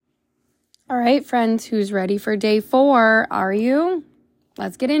All right, friends, who's ready for day 4? Are you?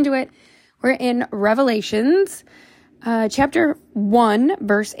 Let's get into it. We're in Revelations, chapter 1,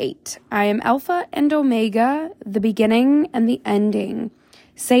 verse 8. I am Alpha and Omega, the beginning and the ending,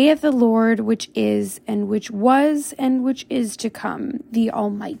 saith the Lord, which is, and which was, and which is to come, the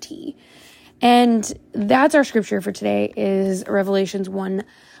Almighty. And that's our scripture for today, is Revelations 1,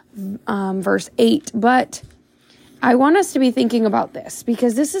 verse 8. But I want us to be thinking about this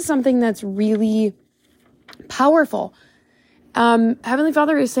because this is something that's really powerful. Heavenly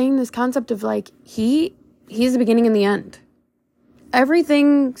Father is saying this concept of like, he's the beginning and the end.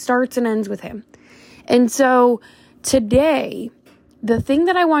 Everything starts and ends with him. And so today, the thing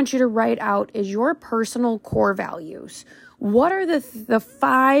that I want you to write out is your personal core values. What are the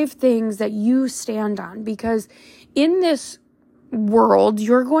 5 things that you stand on? Because in this world,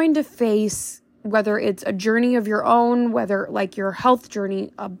 you're going to face, whether it's a journey of your own, whether like your health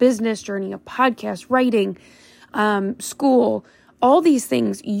journey, a business journey, a podcast, writing, school, all these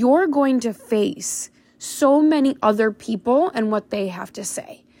things, you're going to face so many other people and what they have to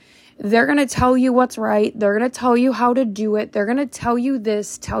say. They're going to tell you what's right. They're going to tell you how to do it. They're going to tell you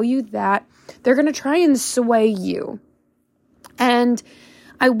this, tell you that. They're going to try and sway you. And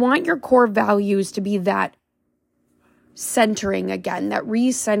I want your core values to be that centering again, that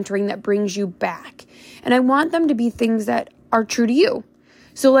recentering that brings you back. And I want them to be things that are true to you.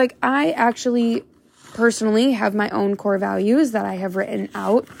 So like I actually personally have my own core values that I have written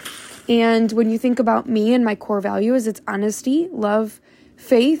out. And when you think about me and my core values, it's honesty, love,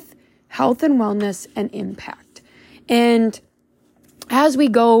 faith, health and wellness, and impact. And as we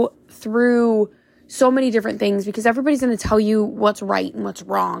go through so many different things, because everybody's going to tell you what's right and what's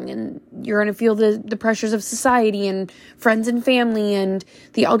wrong, and you're going to feel the pressures of society and friends and family and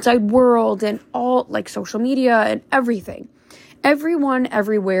the outside world and all like social media and everything. Everyone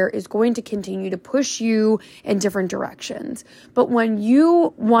everywhere is going to continue to push you in different directions. But when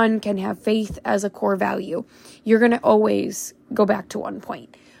you, one, can have faith as a core value, you're going to always go back to one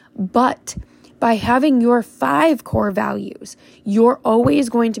point. But by having your 5 core values, you're always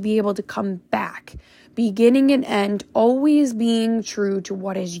going to be able to come back, beginning and end, always being true to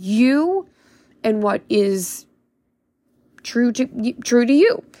what is you and what is true to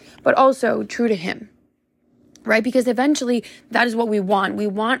you, but also true to him, right? Because eventually that is what we want. We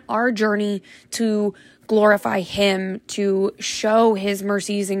want our journey to glorify him, to show his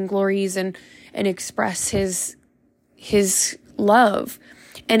mercies and glories and express his love.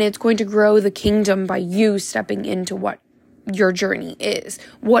 And it's going to grow the kingdom by you stepping into what your journey is,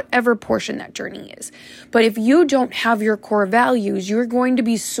 whatever portion that journey is. But if you don't have your core values, you're going to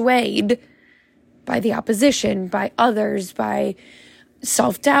be swayed by the opposition, by others, by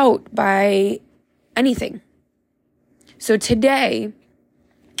self-doubt, by anything. So today,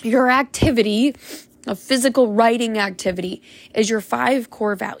 your activity, a physical writing activity, is your 5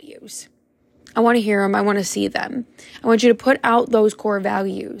 core values. I want to hear them. I want to see them. I want you to put out those core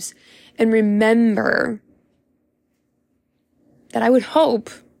values and remember that I would hope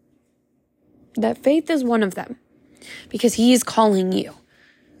that faith is one of them because he is calling you,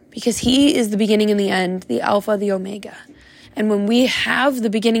 because he is the beginning and the end, the Alpha, the Omega. And when we have the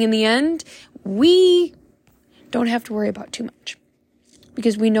beginning and the end, we don't have to worry about too much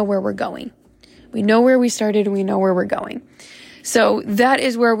because we know where we're going. We know where we started and we know where we're going. So that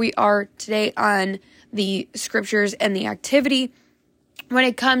is where we are today on the scriptures and the activity. When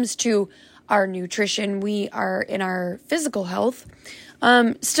it comes to our nutrition, we are in our physical health.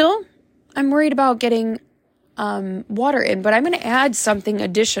 Still, I'm worried about getting water in, but I'm going to add something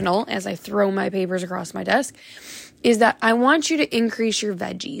additional as I throw my papers across my desk, is that I want you to increase your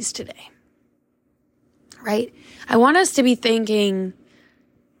veggies today, right? I want us to be thinking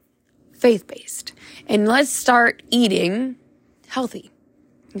faith-based, and let's start eating healthy,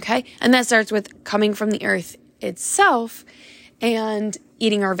 okay? And that starts with coming from the earth itself and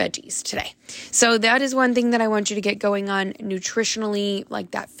eating our veggies today. So that is one thing that I want you to get going on nutritionally,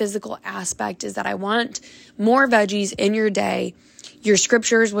 like that physical aspect, is that I want more veggies in your day. Your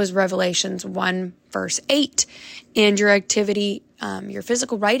scriptures was Revelations 1, verse 8, and your activity, your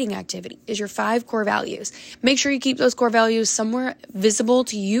physical writing activity is your 5 core values. Make sure you keep those core values somewhere visible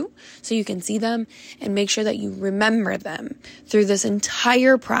to you so you can see them, and make sure that you remember them through this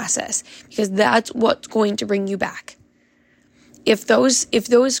entire process, because that's what's going to bring you back. If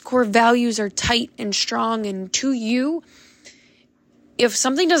those core values are tight and strong and to you, if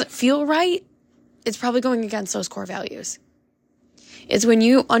something doesn't feel right, it's probably going against those core values. It's when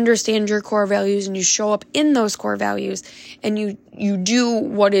you understand your core values and you show up in those core values and you do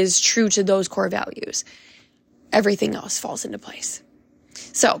what is true to those core values, everything else falls into place.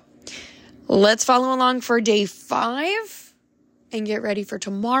 So let's follow along for day 5 and get ready for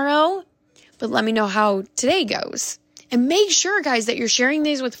tomorrow. But let me know how today goes. And make sure, guys, that you're sharing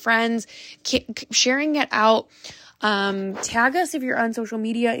these with friends, sharing it out. Tag us if you're on social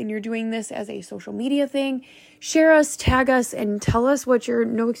media and you're doing this as a social media thing. Share us, tag us, and tell us what your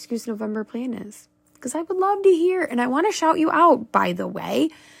No Excuse November plan is. Because I would love to hear, and I want to shout you out, by the way.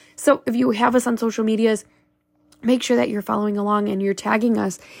 So if you have us on social medias, make sure that you're following along and you're tagging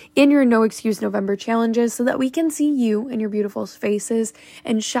us in your No Excuse November challenges so that we can see you and your beautiful faces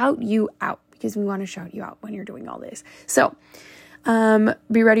and shout you out, because we want to shout you out when you're doing all this. So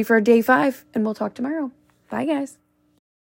be ready for day 5, and we'll talk tomorrow. Bye, guys.